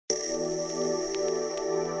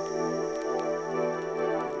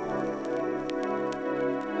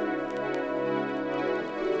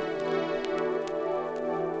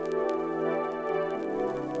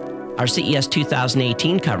Our CES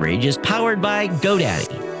 2018 coverage is powered by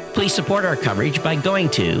GoDaddy. Please support our coverage by going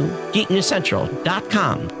to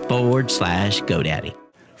geeknewscentral.com/GoDaddy.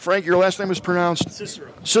 Frank, your last name is pronounced?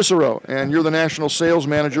 Cicero, and you're the national sales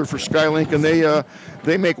manager for Skylink, and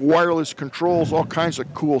they make wireless controls, all kinds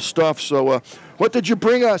of cool stuff. So what did you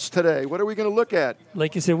bring us today? What are we going to look at?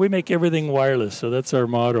 Like you said, we make everything wireless, so that's our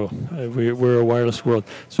motto. We're a wireless world.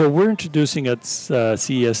 So we're introducing at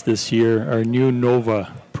CES this year our new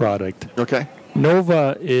Nova product. Okay.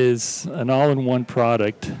 Nova is an all-in-one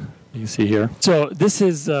product. You can see here. So this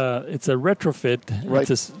is it's a retrofit. Right.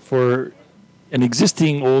 It's for an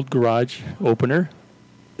existing old garage opener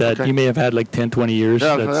that you may have had like 10, 20 years.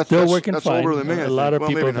 Yeah, that's still working that's fine. Older than me, a lot of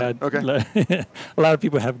people have had. A lot of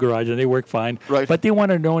people have garage and they work fine. Right. But they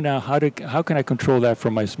want to know now how can I control that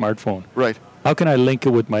from my smartphone? Right. How can I link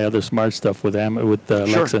it with my other smart stuff with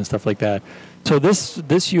Alexa and stuff like that? So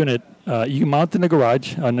this unit, you can mount in the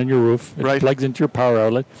garage on your roof. It plugs into your power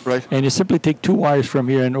outlet. Right. And you simply take two wires from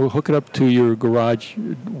here and hook it up to your garage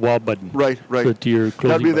wall button. Right. So to your closing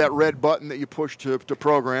That'd be button. that red button that you push to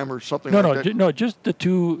program or something No, like that. no, just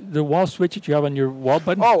the wall switch that you have on your wall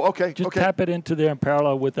button. Oh, okay. Just tap it into there in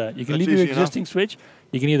parallel with that. You can That's leave your easy existing switch.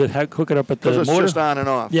 You can either hook it up at the Because it's motor. just on and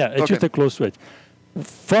off. Yeah, it's just a closed switch.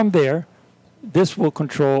 From there, this will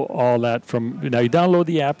control all that from. Now you download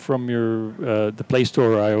the app from your the Play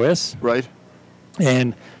Store or iOS. Right.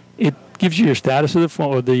 And it gives you your status of the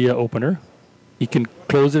phone or the opener. You can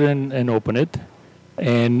close it and open it,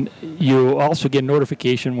 and you also get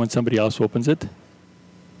notification when somebody else opens it.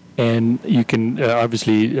 And you can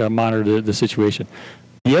obviously monitor the situation.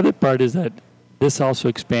 The other part is that this also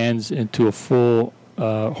expands into a full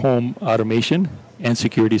home automation and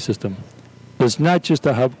security system. So it's not just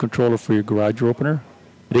a hub controller for your garage opener.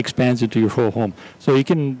 It expands into your whole home. So we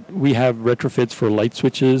have retrofits for light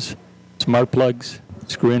switches, smart plugs,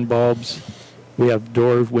 screw-in bulbs. We have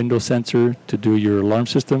door window sensor to do your alarm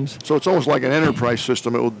systems. So it's almost like an enterprise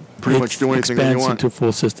system. It will pretty much do anything that you want. It expands into a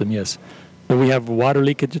full system, yes. So we have water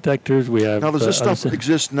leakage detectors. We have. Now, does this stuff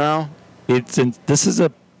exist now? This is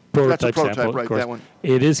a prototype sample, right? of course. That one.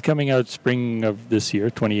 It is coming out spring of this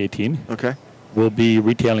year, 2018. Okay. We'll be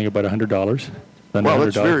retailing about $100. Wow,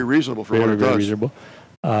 that's very reasonable for what it does. Very reasonable.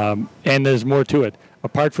 And there's more to it.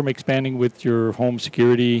 Apart from expanding with your home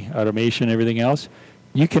security, automation, everything else,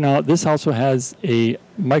 this also has a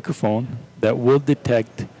microphone that will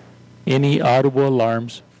detect any audible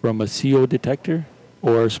alarms from a CO detector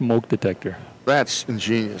or a smoke detector. That's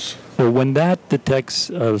ingenious. So when that detects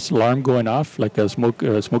an alarm going off, like a smoke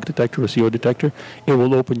detector or CO detector, it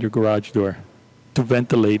will open your garage door to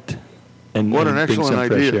ventilate and what an bring excellent some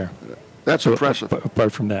fresh idea. air. That's impressive.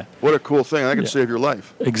 Apart from that. What a cool thing. That can save your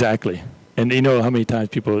life. Exactly. And you know how many times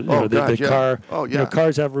people, the car,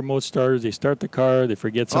 cars have remote starters. They start the car, they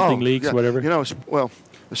forget something leaks, whatever. You know, well,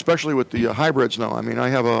 especially with the hybrids now. I mean, I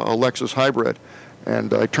have a Lexus hybrid,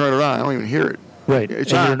 and I turn it on. I don't even hear it. Right.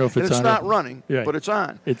 It's and on. You don't know if it's on not running, but it's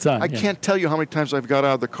on. It's on. I can't tell you how many times I've got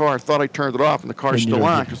out of the car, thought I turned it off, and the car's still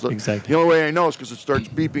on. Exactly. The only way I know is because it starts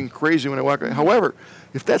beeping crazy when I walk. However,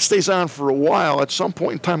 if that stays on for a while, at some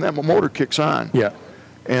point in time, that motor kicks on. Yeah.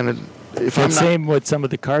 And if it's same with some of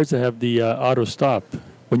the cars that have the auto stop.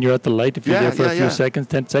 When you're at the light, if you're there for a few seconds,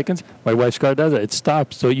 10 seconds, my wife's car does it. It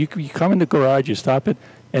stops. So you come in the garage, you stop it,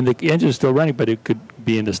 and the engine is still running, but it could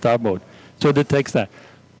be in the stop mode. So it detects that.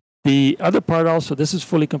 The other part also, this is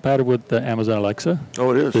fully compatible with Amazon Alexa.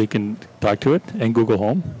 Oh, it is. So you can talk to it, and Google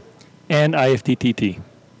Home, and IFTTT.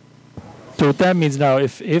 So what that means now,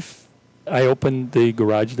 if I open the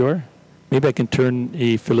garage door, maybe I can turn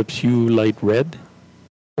a Philips Hue light red,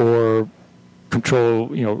 or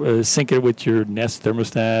control, sync it with your Nest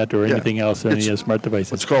thermostat or anything else, or any smart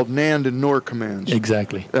devices. It's called NAND and NOR commands.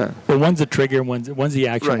 Exactly. Yeah. So one's a trigger, one's the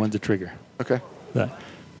action, one's a trigger. Okay.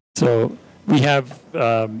 So we have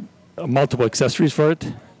multiple accessories for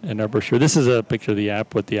it in our brochure. This is a picture of the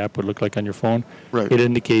app, what the app would look like on your phone. Right. It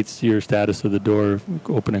indicates your status of the door,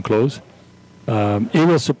 open and close. It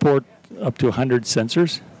will support up to 100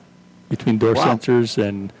 sensors between door sensors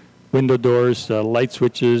and window doors, light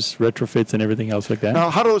switches, retrofits, and everything else like that. Now,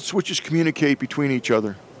 how do those switches communicate between each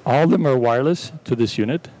other? All of them are wireless to this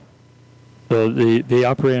unit. So they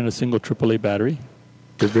operate on a single AAA battery.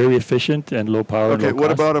 They're very efficient and low power. Okay, low what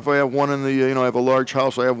cost. about if I have one in the, I have a large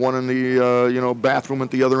house, I have one in the, bathroom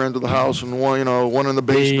at the other end of the house and one in the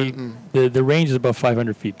basement? The range is about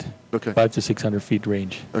 500 feet. Okay. 500 to 600 feet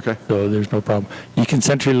range. Okay. So there's no problem. You can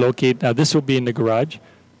centrally locate. Now, this will be in the garage.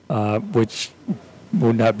 which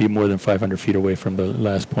will not be more than 500 feet away from the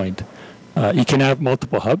last point. You can have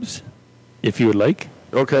multiple hubs if you would like.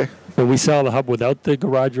 Okay. So we sell the hub without the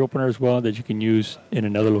garage opener as well that you can use in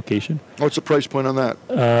another location. What's the price point on that?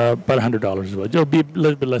 About $100 as well. It'll be a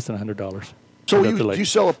little bit less than $100. So do you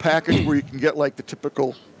sell a package where you can get like the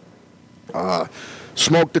typical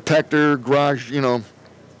smoke detector, garage,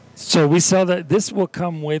 So we sell that. This will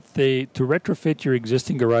come with to retrofit your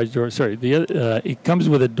existing garage door. Sorry, it comes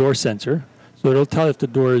with a door sensor, so it'll tell if the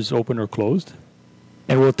door is open or closed,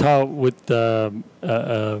 and we'll tell with the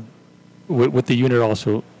unit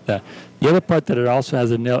also that. The other part that it also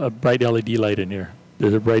has a bright LED light in here.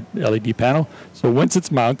 There's a bright LED panel, so once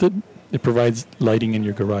it's mounted, it provides lighting in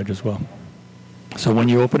your garage as well. So when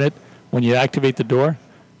you open it, when you activate the door,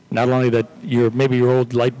 not only that maybe your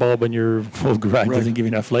old light bulb in your old garage doesn't give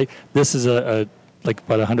you enough light, this is like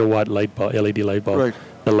about a 100-watt light bulb, LED light bulb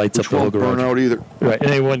that lights up the whole garage. Which won't burn out either. Right,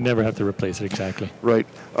 and they would never have to replace it, exactly. Right.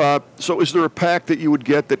 So is there a pack that you would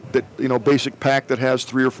get that basic pack that has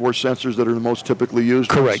 3 or 4 sensors that are the most typically used?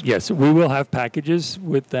 Correct, yes. We will have packages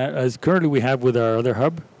with that. As currently we have with our other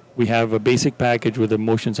hub, we have a basic package with a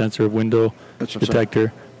motion sensor, window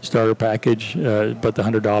detector, starter package, about the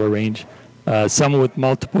 $100 range. Some with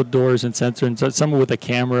multiple doors and sensors, and some with a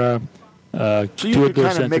camera. So you can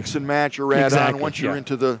kind of mix and match or add on once you're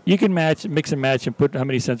into the... You can mix and match and put how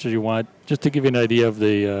many sensors you want, just to give you an idea of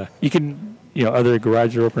the... other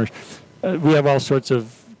garage door openers. We have all sorts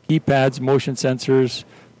of keypads, motion sensors,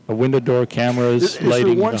 window door cameras, lighting.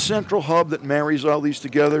 Is there one central hub that marries all these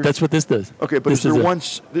together? That's what this does. Okay, but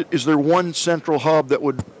is there one central hub that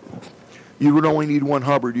you would only need one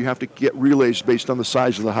hub, or do you have to get relays based on the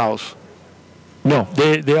size of the house? No,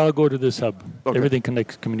 they all go to this hub. Okay. Everything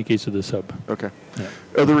communicates to this hub. Okay. Yeah.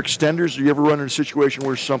 Are there extenders? Do you ever run into a situation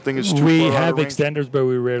where something is too far We out have of range? extenders, but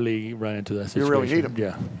we rarely run into that situation. You really need them?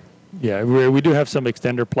 Yeah. Yeah, we do have some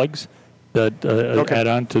extender plugs that add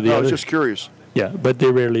on to the other. I was just curious. Yeah, but they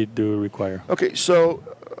rarely do require. Okay, so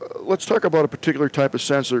let's talk about a particular type of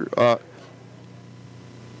sensor.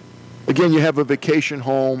 Again, you have a vacation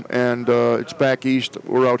home, and it's back east.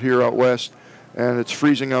 We're out here, out west, and it's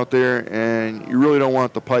freezing out there, and you really don't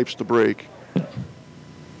want the pipes to break.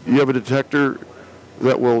 You have a detector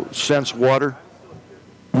that will sense water?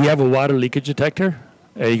 We have a water leakage detector.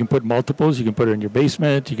 You can put multiples. You can put it in your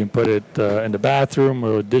basement. You can put it in the bathroom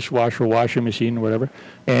or a dishwasher, washing machine, or whatever.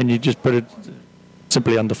 And you just put it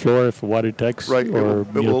simply on the floor if water detects. Right, it will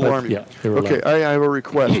alarm you. Yeah, okay, I have a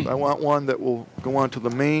request. I want one that will go onto the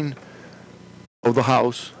main of the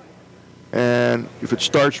house. And if it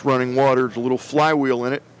starts running water, there's a little flywheel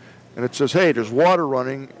in it. And it says, hey, there's water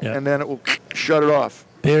running. Yeah. And then it will shut it off.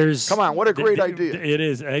 Come on, what a great idea. It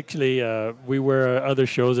is. Actually, we were at other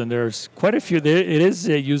shows, and there's quite a few. It is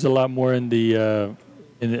used a lot more in the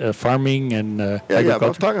farming and agriculture. Yeah, but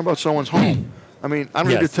I'm talking about someone's home. I mean, I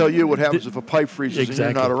don't need to tell you what happens if a pipe freezes and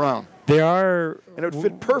you're not around. There are... And it would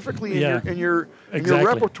fit perfcally in your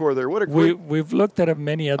repertoire there. What a great... We've looked at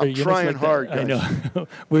many other units. I'm trying hard, guys. I know.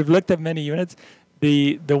 We've looked at many units.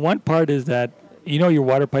 The one part is that, your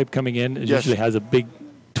water pipe coming in usually has a big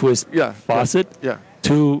twist faucet. Yeah.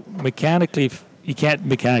 To mechanically, you can't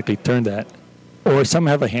mechanically turn that. Or some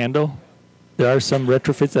have a handle. There are some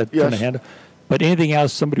retrofits that turn a handle. But anything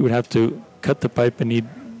else, somebody would have to cut the pipe and need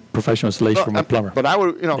professional installation from a plumber. But I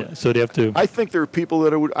would, so they have to. I think there are people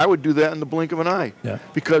that I would do that in the blink of an eye. Yeah.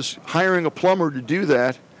 Because hiring a plumber to do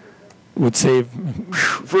that would save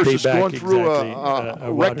versus going through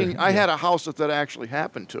a wrecking. I had a house that actually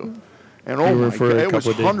happened to. And oh my God, it was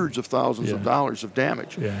hundreds of thousands of dollars of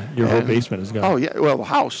damage. Yeah, your whole basement is gone. Oh yeah, well the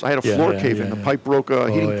house. I had a floor cave in. The pipe broke.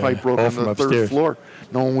 Heating pipe broke on the third floor.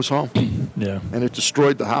 No one was home. Yeah. And it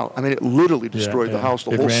destroyed the house. I mean, it literally destroyed the house.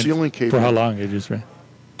 The whole ceiling caved in. For how long? It just ran.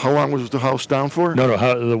 How long was the house down for? No.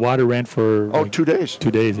 The water ran for 2 days.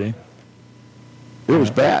 2 days, eh? It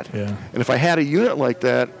was bad. Yeah. And if I had a unit like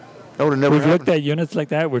that, that would have never happened. We've looked at units like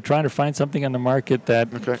that. We're trying to find something on the market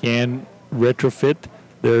that can retrofit.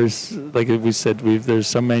 There's, like we said, there's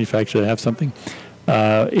some manufacturers that have something.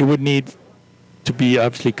 It would need to be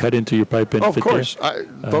obviously cut into your pipe and fit of course.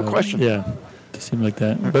 No question. Yeah, it seemed like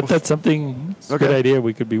that. But that's something, a good idea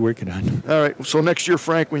we could be working on. All right. So next year,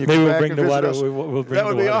 Frank, when you come back and visit us, we'll bring that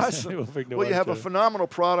would be water. awesome. Well, you have a phenomenal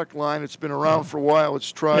product line. It's been around for a while.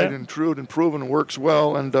 It's tried and true and proven and works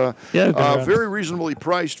well. And very reasonably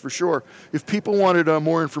priced for sure. If people wanted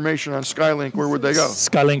more information on Skylink, where would they go?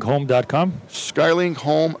 SkylinkHome.com.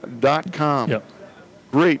 SkylinkHome.com. Yep.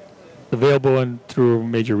 Great. Available through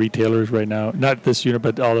major retailers right now. Not this unit,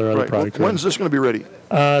 but all their other products. When's this going to be ready?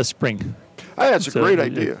 Spring. That's a great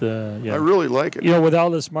idea. I really like it. With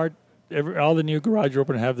all the smart all the new garage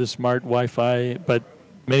openers have this smart Wi-Fi, but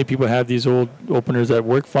many people have these old openers that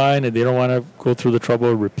work fine, and they don't want to go through the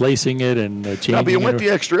trouble of replacing it and changing it. Now, but you went the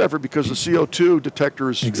extra effort because the CO2 detector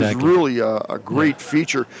is really a great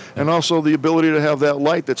feature. And also the ability to have that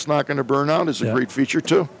light that's not going to burn out is a great feature,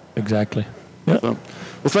 too. Exactly. Yeah. So,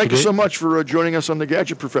 well, thank you so much for joining us on the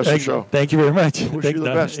Gadget Professor Show. Thank you very much. Wish you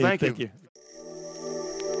the best. Thank you.